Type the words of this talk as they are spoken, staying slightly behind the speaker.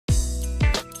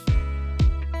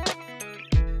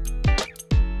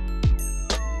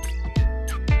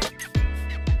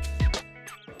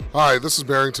Hi, this is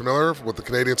Barrington Miller with the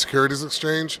Canadian Securities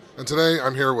Exchange, and today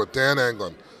I'm here with Dan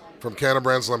Anglin from CANA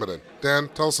Brands Limited. Dan,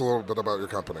 tell us a little bit about your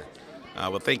company.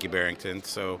 Well, thank you, Barrington.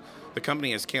 So the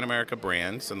company is CannAmerica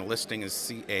Brands, and the listing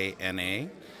is CANA.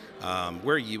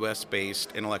 We're a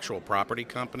U.S.-based intellectual property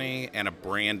company, and a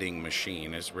branding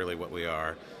machine is really what we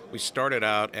are. We started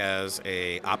out as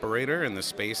a operator in the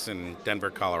space in Denver,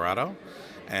 Colorado,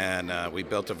 and we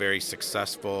built a very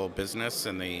successful business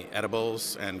in the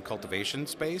edibles and cultivation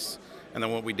space. And then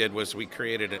what we did was we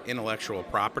created an intellectual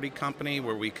property company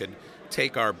where we could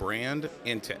take our brand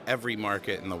into every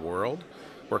market in the world.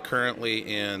 We're currently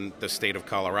in the state of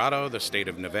Colorado, the state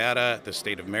of Nevada, the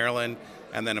state of Maryland,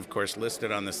 and then, of course,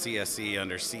 listed on the CSE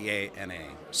under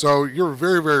CANA. So you're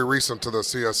very, very recent to the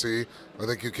CSE. I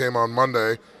think you came on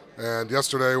Monday, and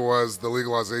yesterday was the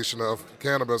legalization of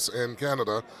cannabis in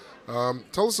Canada.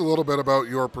 Tell us a little bit about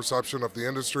your perception of the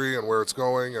industry and where it's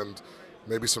going, and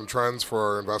maybe some trends for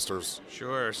our investors.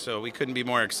 Sure. So we couldn't be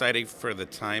more excited for the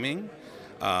timing.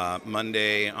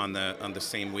 Monday on the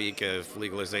same week of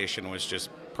legalization was just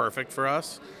perfect for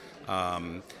us.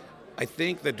 I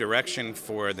think the direction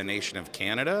for the nation of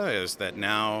Canada is that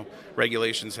now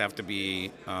regulations have to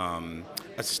be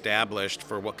established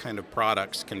for what kind of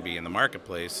products can be in the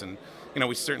marketplace. And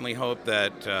we certainly hope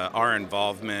that our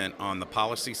involvement on the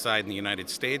policy side in the United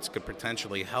States could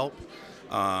potentially help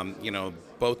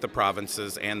both the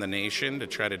provinces and the nation to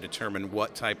try to determine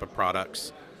what type of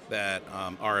products that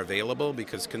are available,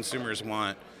 because consumers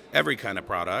want every kind of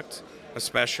product,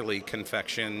 especially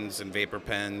confections and vapor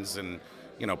pens and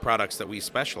products that we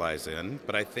specialize in.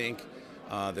 But I think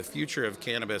the future of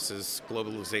cannabis is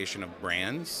globalization of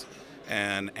brands.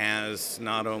 And as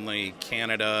not only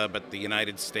Canada, but the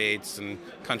United States and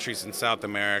countries in South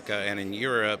America and in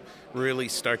Europe really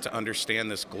start to understand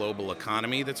this global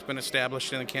economy that's been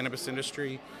established in the cannabis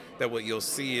industry, that what you'll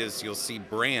see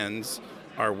brands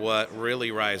are what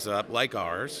really rise up, like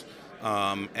ours,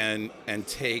 and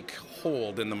take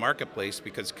hold in the marketplace,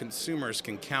 because consumers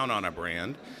can count on a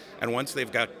brand. And once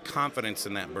they've got confidence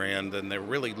in that brand, then they're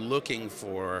really looking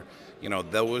for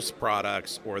those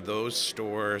products or those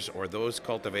stores or those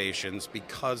cultivations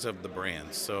because of the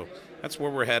brands. So that's where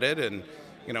we're headed, and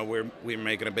we're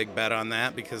making a big bet on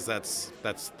that, because that's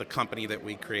the company that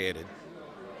we created.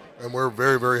 And we're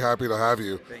very, very happy to have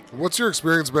you. Thank you. What's your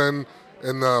experience been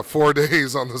in the 4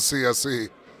 days on the CSE?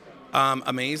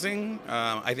 Amazing.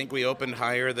 I think we opened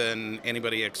higher than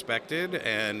anybody expected,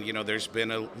 and there's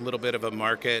been a little bit of a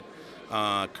market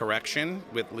correction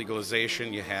with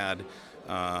legalization. You had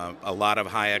a lot of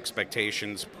high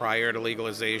expectations prior to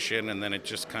legalization, and then it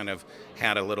just kind of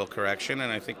had a little correction,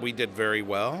 and I think we did very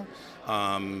well.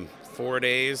 4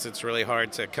 days, it's really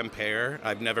hard to compare.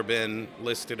 I've never been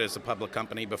listed as a public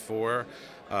company before,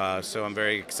 so I'm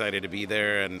very excited to be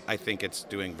there, and I think it's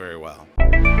doing very well.